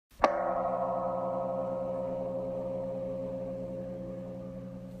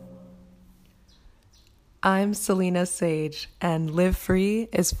I'm Selena Sage, and Live Free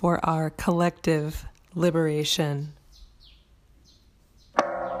is for our collective liberation.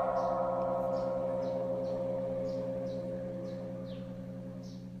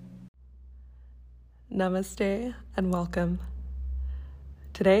 Namaste and welcome.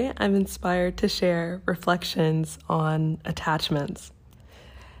 Today I'm inspired to share reflections on attachments.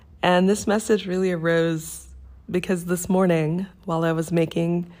 And this message really arose because this morning, while I was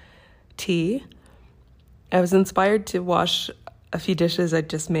making tea, I was inspired to wash a few dishes I'd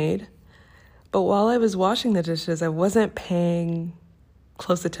just made. But while I was washing the dishes, I wasn't paying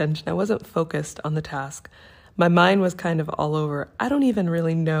close attention. I wasn't focused on the task. My mind was kind of all over. I don't even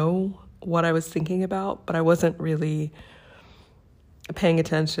really know what I was thinking about, but I wasn't really paying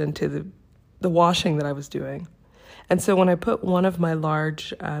attention to the washing that I was doing. And so when I put one of my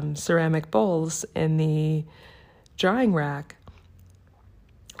large ceramic bowls in the drying rack,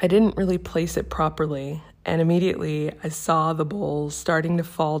 I didn't really place it properly. And immediately I saw the bowl starting to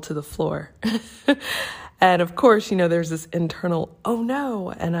fall to the floor. And of course, there's this internal, oh no.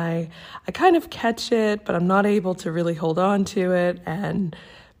 And I kind of catch it, but I'm not able to really hold on to it. And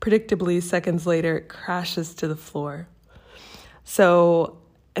predictably, seconds later, it crashes to the floor. So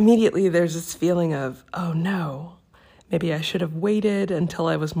immediately there's this feeling of, oh no, maybe I should have waited until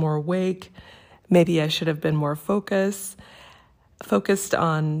I was more awake. Maybe I should have been more focused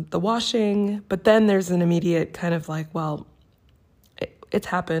on the washing. But then there's an immediate kind of like, well, it's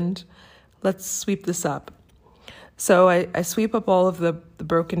happened. Let's sweep this up. So I sweep up all of the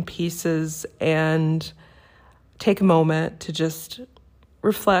broken pieces and take a moment to just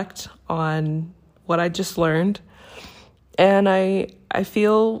reflect on what I just learned. And I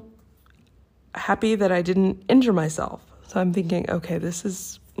feel happy that I didn't injure myself. So I'm thinking, okay, this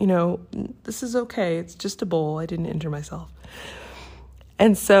is okay. It's just a bowl. I didn't injure myself.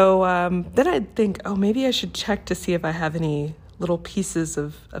 And so then I'd think, oh, maybe I should check to see if I have any little pieces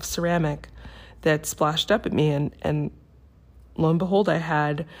of ceramic that splashed up at me. And lo and behold, I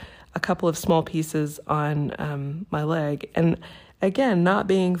had a couple of small pieces on my leg. And again, not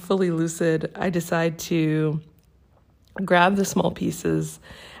being fully lucid, I decide to grab the small pieces,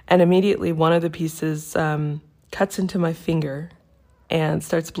 and immediately one of the pieces cuts into my finger and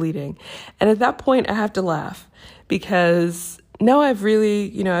starts bleeding. And at that point, I have to laugh because now I've really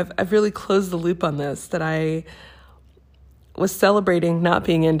closed the loop on this, that I was celebrating not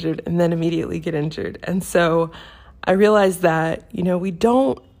being injured and then immediately get injured. And so I realized that, we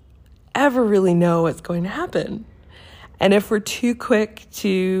don't ever really know what's going to happen. And if we're too quick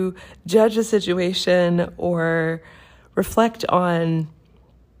to judge a situation or reflect on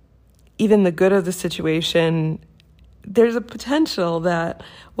even the good of the situation, there's a potential that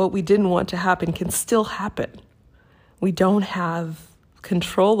what we didn't want to happen can still happen. We don't have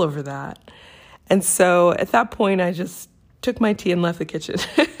control over that. And so at that point, I just took my tea and left the kitchen.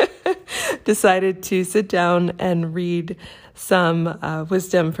 Decided to sit down and read some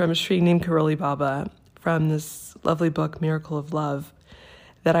wisdom from Sri Neem Karoli Baba from this lovely book, Miracle of Love,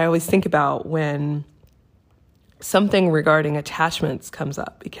 that I always think about when something regarding attachments comes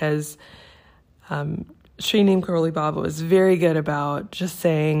up, because Sri Neem Karoli Baba was very good about just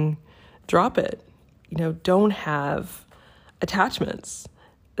saying, drop it. Don't have attachments.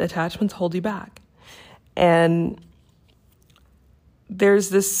 The attachments hold you back. And there's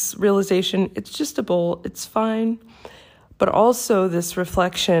this realization, it's just a bowl, it's fine. But also this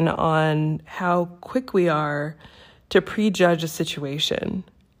reflection on how quick we are to prejudge a situation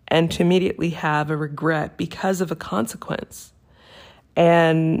and to immediately have a regret because of a consequence.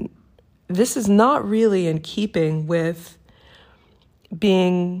 And this is not really in keeping with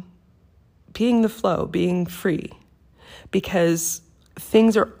being the flow, being free, because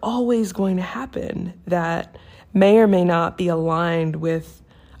things are always going to happen that may or may not be aligned with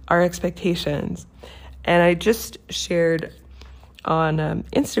our expectations. And I just shared on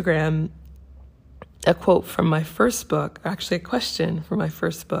Instagram a quote from my first book, actually a question from my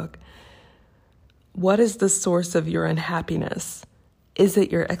first book. What is the source of your unhappiness? Is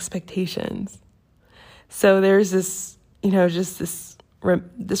it your expectations? So there's this, just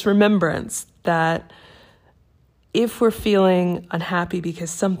this remembrance that if we're feeling unhappy because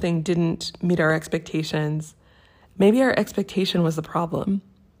something didn't meet our expectations, maybe our expectation was the problem.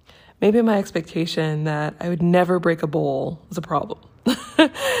 Maybe my expectation that I would never break a bowl was a problem.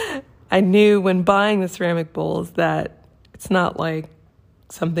 I knew when buying the ceramic bowls that it's not like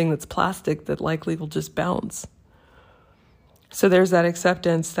something that's plastic that likely will just bounce. So there's that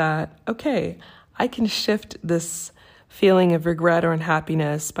acceptance that, okay, I can shift this feeling of regret or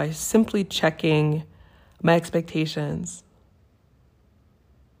unhappiness by simply checking my expectations.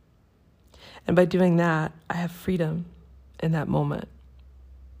 And by doing that, I have freedom in that moment.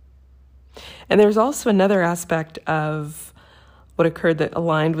 And there's also another aspect of what occurred that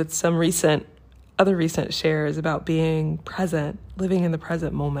aligned with some other recent shares about being present, living in the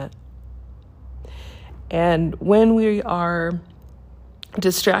present moment. And when we are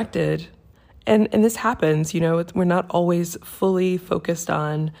distracted, and this happens, we're not always fully focused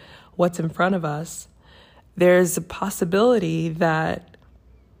on what's in front of us. There's a possibility that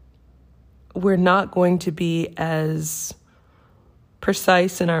we're not going to be as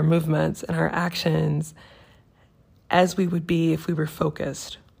precise in our movements and our actions as we would be if we were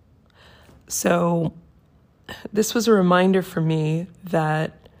focused. So this was a reminder for me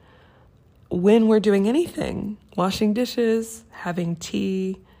that when we're doing anything, washing dishes, having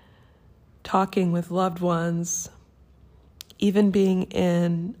tea, talking with loved ones, even being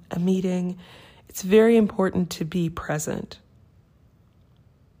in a meeting, it's very important to be present.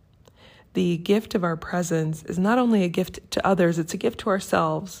 The gift of our presence is not only a gift to others, it's a gift to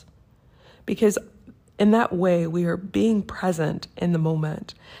ourselves. Because in that way, we are being present in the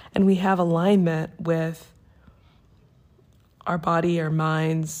moment, and we have alignment with our body, our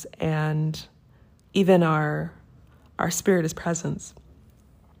minds, and even our spirit as presence.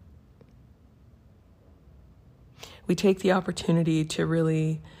 We take the opportunity to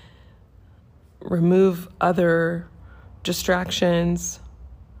really remove other distractions,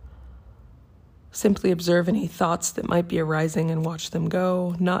 simply observe any thoughts that might be arising and watch them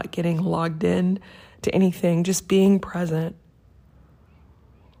go, not getting logged in to anything, just being present.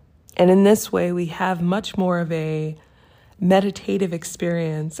 And in this way, we have much more of a meditative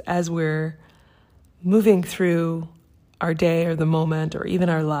experience as we're moving through our day or the moment or even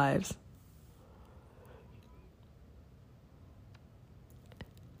our lives.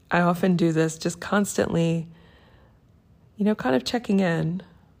 I often do this just constantly, kind of checking in,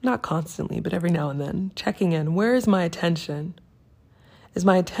 not constantly, but every now and then, checking in. Where is my attention? Is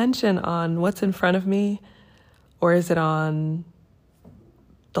my attention on what's in front of me, or is it on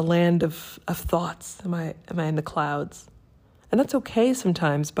the land of thoughts? Am I in the clouds? And that's okay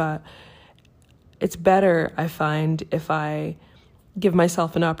sometimes, but it's better, I find, if I give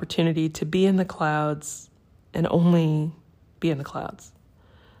myself an opportunity to be in the clouds and only be in the clouds.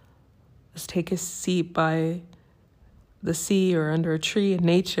 Just take a seat by the sea or under a tree in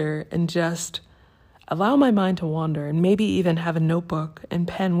nature and just allow my mind to wander, and maybe even have a notebook and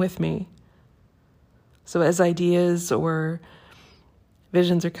pen with me. So as ideas or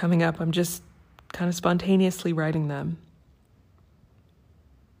visions are coming up, I'm just kind of spontaneously writing them.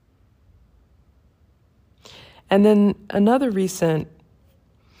 And then another recent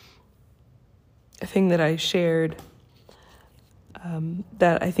thing that I shared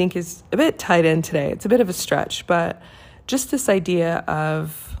that I think is a bit tied in today. It's a bit of a stretch, but just this idea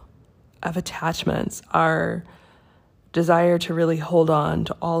of attachments, our desire to really hold on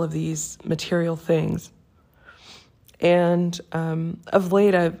to all of these material things. And of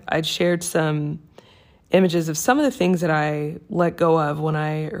late, I'd shared some images of some of the things that I let go of when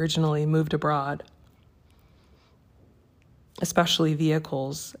I originally moved abroad, especially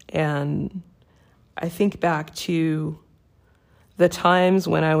vehicles. And I think back to the times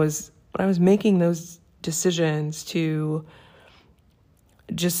when I was making those decisions to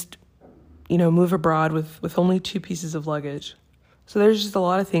just, move abroad with only 2 pieces of luggage. So there's just a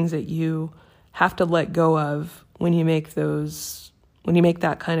lot of things that you have to let go of when you make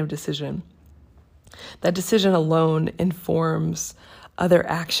that kind of decision. That decision alone informs other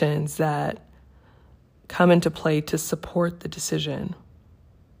actions that come into play to support the decision.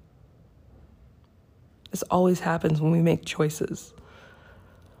 This always happens when we make choices.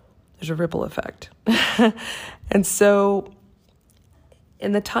 There's a ripple effect. And so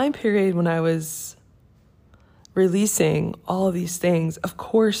in the time period when I was releasing all of these things, of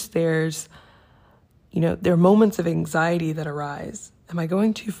course there are moments of anxiety that arise. Am I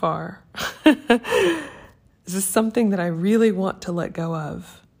going too far? Is this something that I really want to let go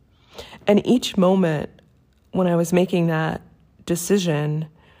of? And each moment when I was making that decision,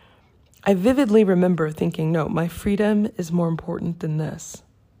 I vividly remember thinking, no, my freedom is more important than this.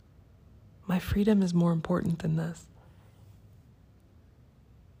 My freedom is more important than this.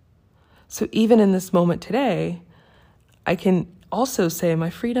 So even in this moment today, I can also say my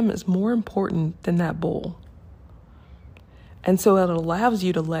freedom is more important than that bowl. And so it allows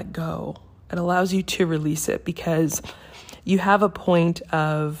you to let go. It allows you to release it because you have a point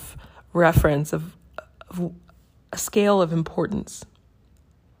of reference, of a scale of importance.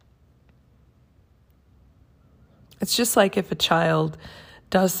 It's just like if a child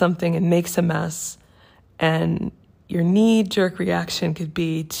does something and makes a mess, and your knee-jerk reaction could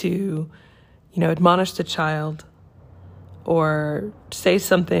be to admonish the child or say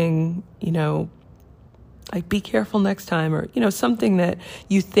something, like be careful next time, or, something that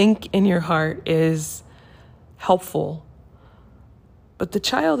you think in your heart is helpful. But the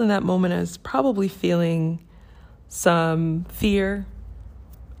child in that moment is probably feeling some fear,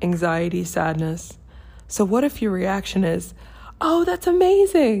 anxiety, sadness. So what if your reaction is, oh, that's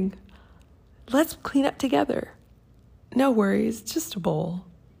amazing. Let's clean up together. No worries, just a bowl.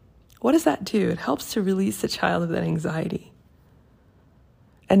 What does that do? It helps to release the child of that anxiety.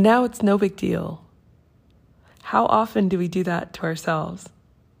 And now it's no big deal. How often do we do that to ourselves?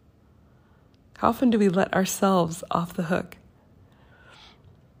 How often do we let ourselves off the hook?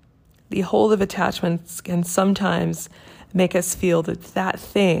 The hold of attachments can sometimes make us feel that that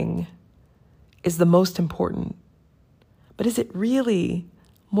thing is the most important. But is it really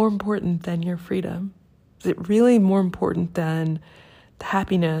more important than your freedom? Is it really more important than the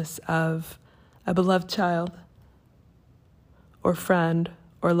happiness of a beloved child or friend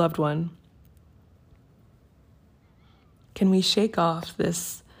or loved one? Can we shake off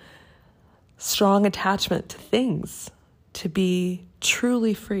this strong attachment to things to be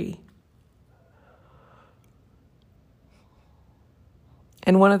truly free?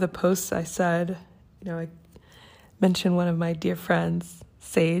 In one of the posts I said, I mentioned one of my dear friends,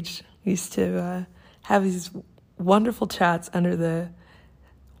 Sage. We used to have these wonderful chats under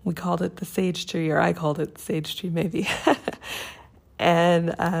we called it the sage tree, or I called it the sage tree maybe.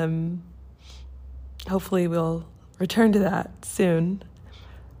 And hopefully we'll return to that soon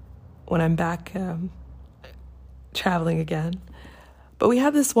when I'm back traveling again. But we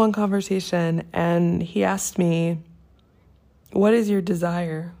had this one conversation, and he asked me, what is your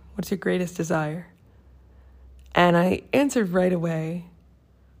desire? What's your greatest desire? And I answered right away,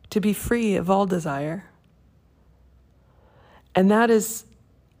 to be free of all desire. And that is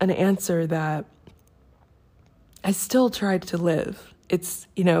an answer that I still tried to live. It's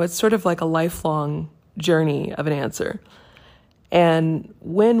sort of like a lifelong journey of an answer. And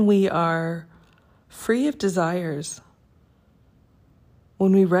when we are free of desires,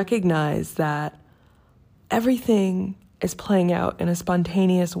 when we recognize that everything is playing out in a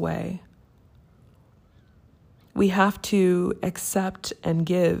spontaneous way, we have to accept and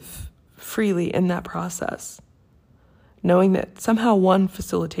give freely in that process, knowing that somehow one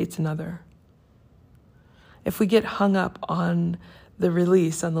facilitates another. If we get hung up on the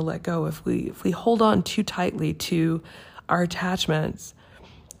release, on the let go, if we hold on too tightly to our attachments,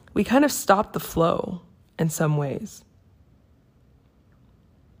 we kind of stop the flow in some ways.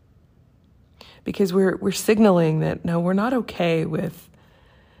 Because we're signaling that, no, we're not okay with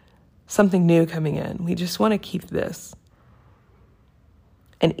something new coming in. We just want to keep this.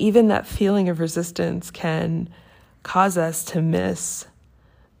 And even that feeling of resistance can cause us to miss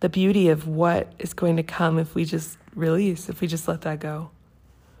the beauty of what is going to come if we just release, if we just let that go.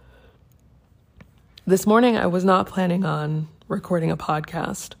 This morning, I was not planning on recording a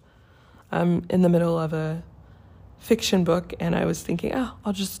podcast. I'm in the middle of a fiction book, and I was thinking,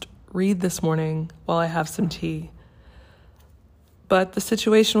 I'll just read this morning while I have some tea. But the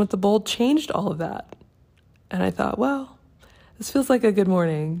situation with the bowl changed all of that. And I thought, well, this feels like a good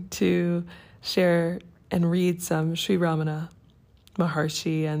morning to share and read some Sri Ramana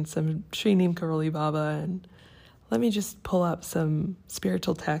Maharshi and some Sri Neem Karoli Baba, and let me just pull up some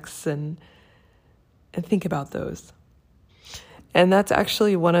spiritual texts and think about those. And that's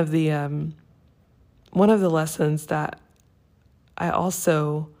actually one of the lessons that I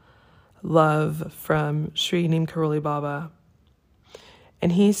also love from Sri Neem Karoli Baba.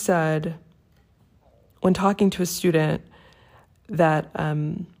 And he said, when talking to a student, that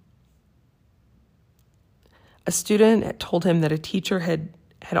a student had told him that a teacher had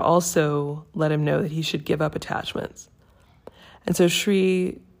also let him know that he should give up attachments. And so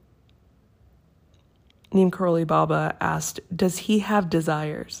Sri Neem Karoli Baba asked, does he have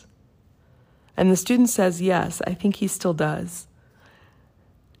desires? And the student says, yes, I think he still does.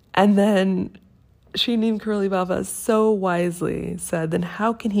 And then Sri Neem Karoli Baba so wisely said, then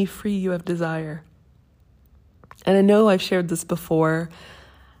how can he free you of desire? And I know I've shared this before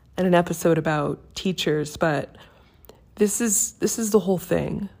in an episode about teachers, but this is the whole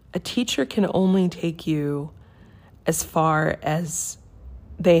thing. A teacher can only take you as far as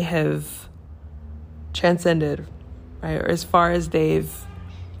they have transcended, right? Or as far as they've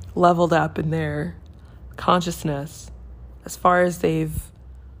leveled up in their consciousness, as far as they've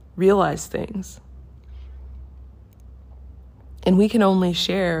realized things. And we can only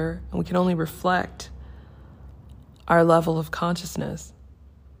share and we can only reflect our level of consciousness,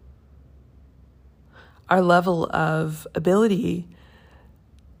 our level of ability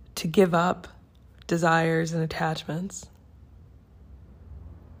to give up desires and attachments.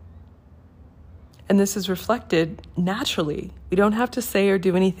 And this is reflected naturally. We don't have to say or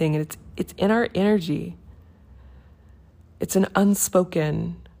do anything. It's in our energy. It's an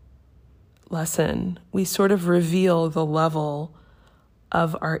unspoken lesson. We sort of reveal the level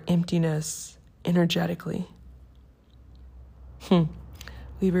of our emptiness energetically.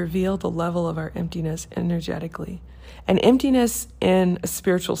 We reveal the level of our emptiness energetically. And emptiness in a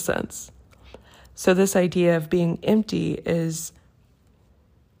spiritual sense. So this idea of being empty is,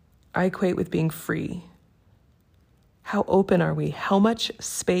 I equate with being free. How open are we? How much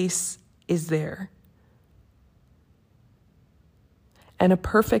space is there? And a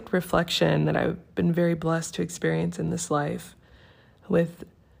perfect reflection that I've been very blessed to experience in this life with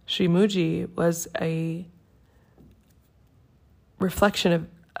Sri Muji was a reflection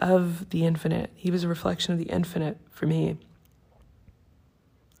of the infinite. He was a reflection of the infinite for me.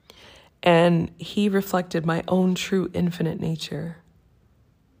 And he reflected my own true infinite nature.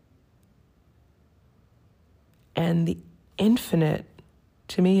 And the infinite,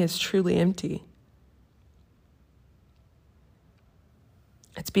 to me, is truly empty.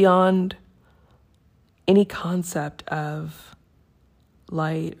 It's beyond any concept of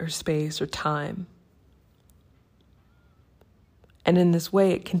light or space or time. And in this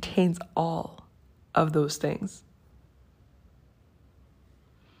way, it contains all of those things.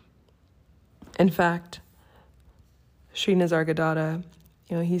 In fact, Sri Nisargadatta,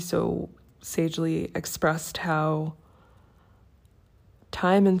 he so sagely expressed how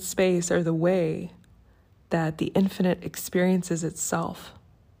time and space are the way that the infinite experiences itself.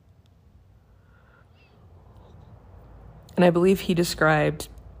 And I believe he described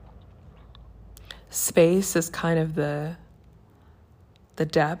space as kind of the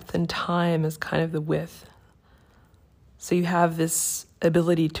depth and time as kind of the width. So you have this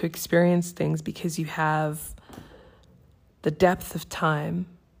ability to experience things because you have the depth of time.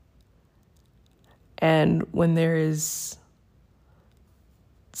 And when there is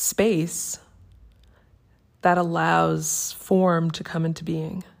space, that allows form to come into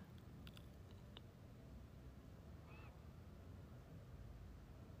being.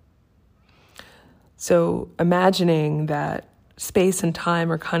 So imagining that space and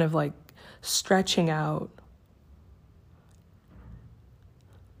time are kind of like stretching out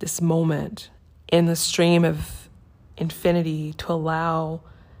this moment in the stream of infinity to allow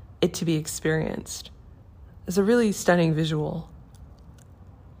it to be experienced is a really stunning visual.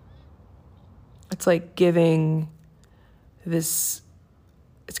 It's like giving this,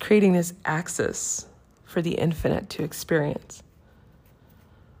 it's creating this axis for the infinite to experience.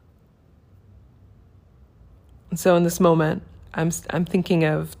 And so in this moment, I'm thinking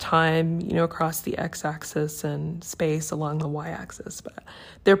of time, across the x-axis and space along the y-axis, but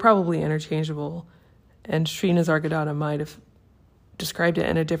they're probably interchangeable. And Sri Nisargadatta might have described it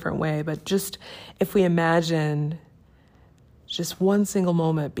in a different way, but just if we imagine just one single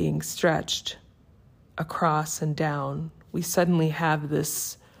moment being stretched across and down, we suddenly have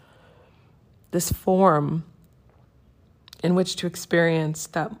this form in which to experience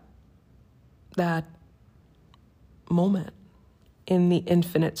that moment in the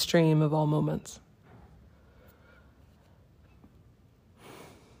infinite stream of all moments.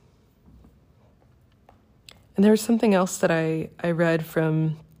 And there's something else that I read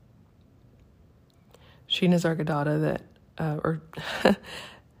from Sri Nisargadatta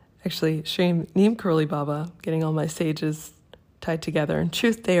actually Sri Neem Karoli Baba, getting all my sages tied together. In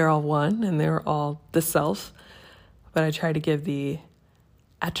truth, they are all one and they're all the self, but I try to give the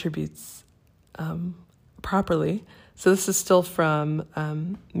attributes properly. So this is still from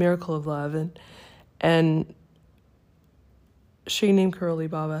Miracle of Love, and Sri Neem Karoli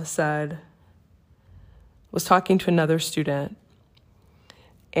Baba was talking to another student,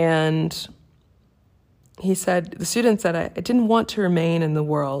 and he said, the student said, I didn't want to remain in the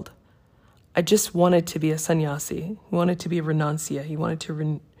world. I just wanted to be a sannyasi. He wanted to be a renuncia. He wanted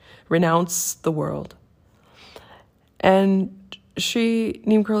to renounce the world. And Sri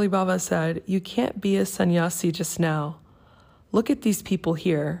Neem Karoli Baba said, you can't be a sannyasi just now. Look at these people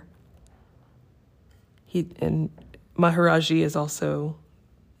here. And Maharaji is also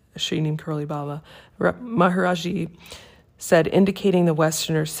Sri Neem Karoli Baba. Maharaji said, indicating the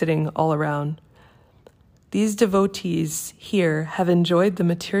Westerners sitting all around, these devotees here have enjoyed the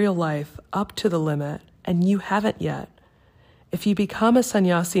material life up to the limit, and you haven't yet. If you become a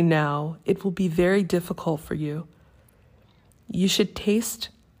sannyasi now, it will be very difficult for you. You should taste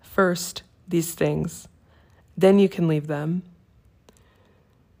first these things, then you can leave them.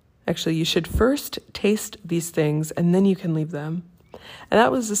 Actually, you should first taste these things, and then you can leave them. And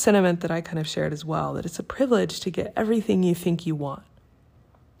that was the sentiment that I kind of shared as well, that it's a privilege to get everything you think you want.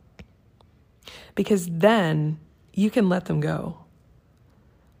 Because then you can let them go.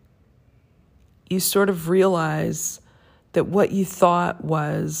 You sort of realize that what you thought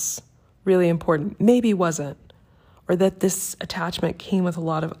was really important maybe wasn't, or that this attachment came with a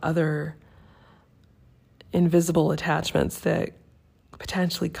lot of other invisible attachments that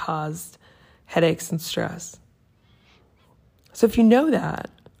potentially caused headaches and stress. So if you know that,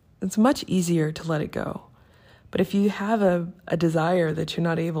 it's much easier to let it go. But if you have a desire that you're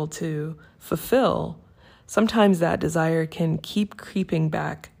not able to fulfill, sometimes that desire can keep creeping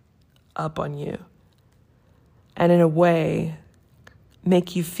back up on you. And in a way,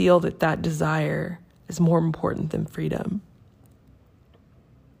 make you feel that that desire is more important than freedom.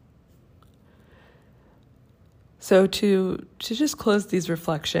 So to just close these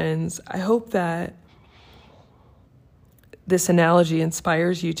reflections, I hope that this analogy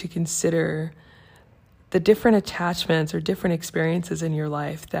inspires you to consider the different attachments or different experiences in your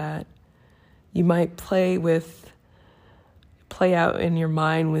life that you might play out in your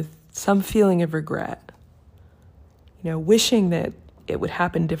mind with some feeling of regret, wishing that it would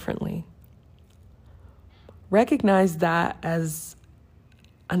happen differently. Recognize that as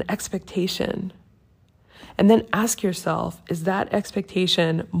an expectation. And then ask yourself, is that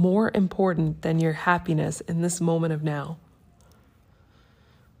expectation more important than your happiness in this moment of now?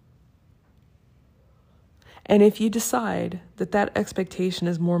 And if you decide that that expectation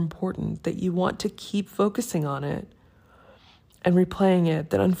is more important, that you want to keep focusing on it and replaying it,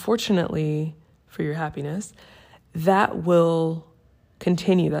 then unfortunately for your happiness, that will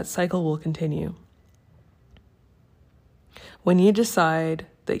continue, that cycle will continue. When you decide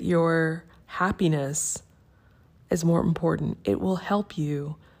that your happiness is more important, it will help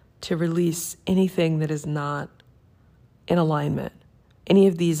you to release anything that is not in alignment, any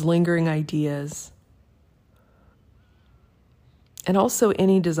of these lingering ideas, and also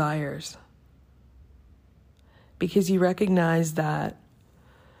any desires. Because you recognize that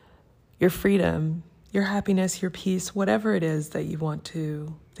your freedom, your happiness, your peace, whatever it is that you want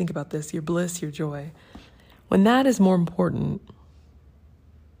to think about this, your bliss, your joy, when that is more important,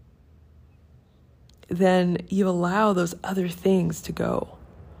 then you allow those other things to go.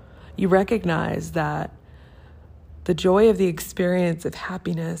 You recognize that the joy of the experience of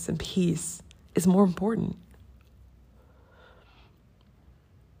happiness and peace is more important.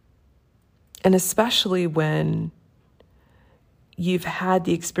 And especially when you've had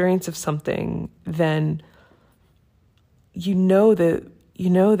the experience of something, then you know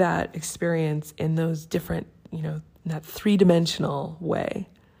that experience in those different, in that 3-dimensional way,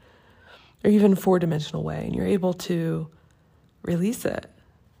 or even 4-dimensional way, and you're able to release it.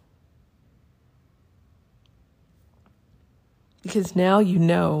 Because now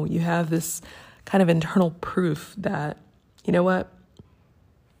you have this kind of internal proof that, you know what?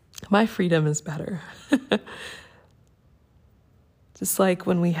 My freedom is better. Just like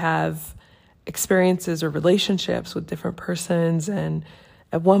when we have experiences or relationships with different persons, and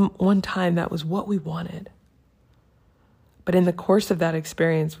at one time that was what we wanted. But in the course of that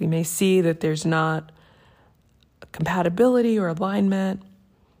experience, we may see that there's not compatibility or alignment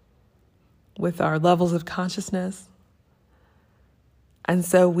with our levels of consciousness. And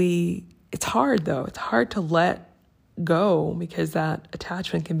so it's hard though. It's hard to let go because that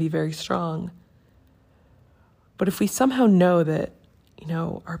attachment can be very strong. But if we somehow know that,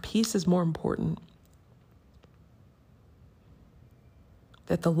 our peace is more important,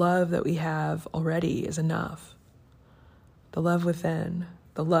 that the love that we have already is enough, the love within,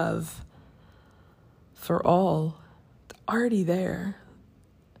 the love for all, it's already there.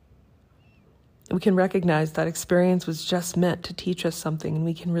 We can recognize that experience was just meant to teach us something, and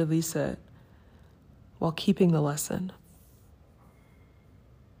we can release it while keeping the lesson.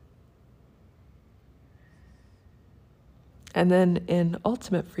 And then in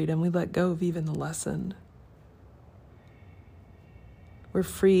ultimate freedom, we let go of even the lesson. We're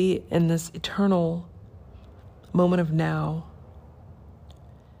free in this eternal moment of now,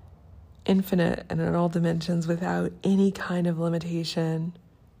 infinite and in all dimensions without any kind of limitation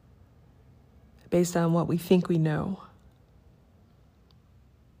based on what we think we know.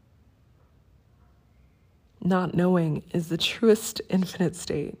 Not knowing is the truest infinite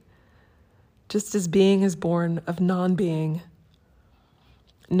state. Just as being is born of non-being,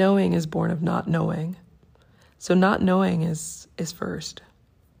 knowing is born of not knowing. So not knowing is first.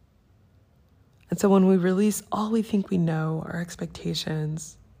 And so when we release all we think we know, our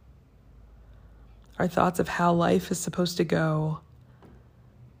expectations, our thoughts of how life is supposed to go,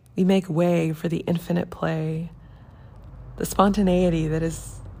 we make way for the infinite play, the spontaneity that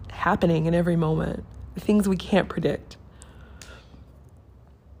is happening in every moment, the things we can't predict.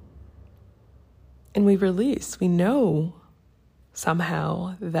 And we release. We know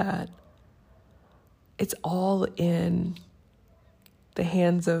somehow that it's all in the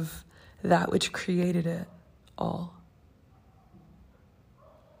hands of that which created it all.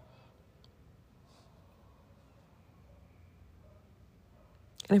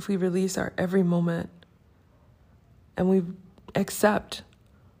 And if we release our every moment and we accept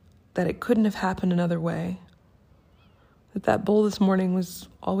that it couldn't have happened another way, that bowl this morning was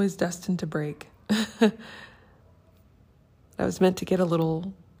always destined to break. I was meant to get a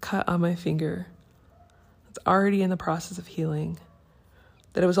little cut on my finger. It's already in the process of healing.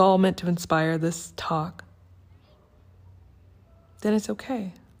 That it was all meant to inspire this talk. Then it's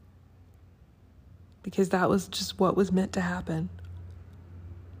okay. Because that was just what was meant to happen.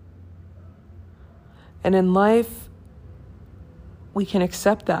 And in life, we can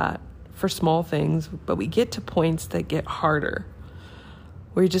accept that for small things, but we get to points that get harder,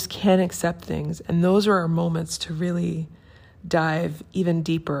 where you just can't accept things. And those are our moments to really dive even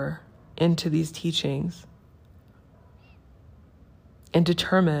deeper into these teachings and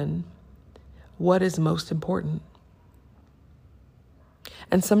determine what is most important.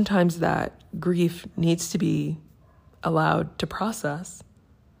 And sometimes that grief needs to be allowed to process.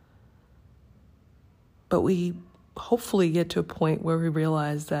 But we hopefully get to a point where we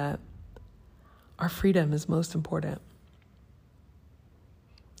realize that our freedom is most important.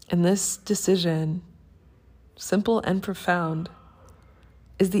 And this decision, simple and profound,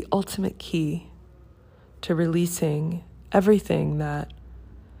 is the ultimate key to releasing everything that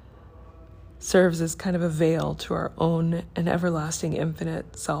serves as kind of a veil to our own and everlasting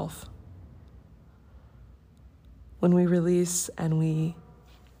infinite self. When we release and we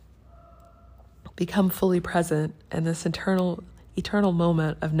become fully present in this eternal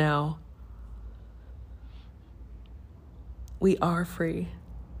moment of now, we are free.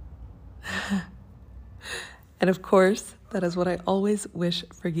 And of course, that is what I always wish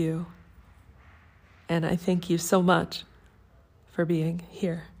for you. And I thank you so much for being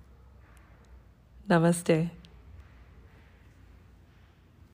here. Namaste.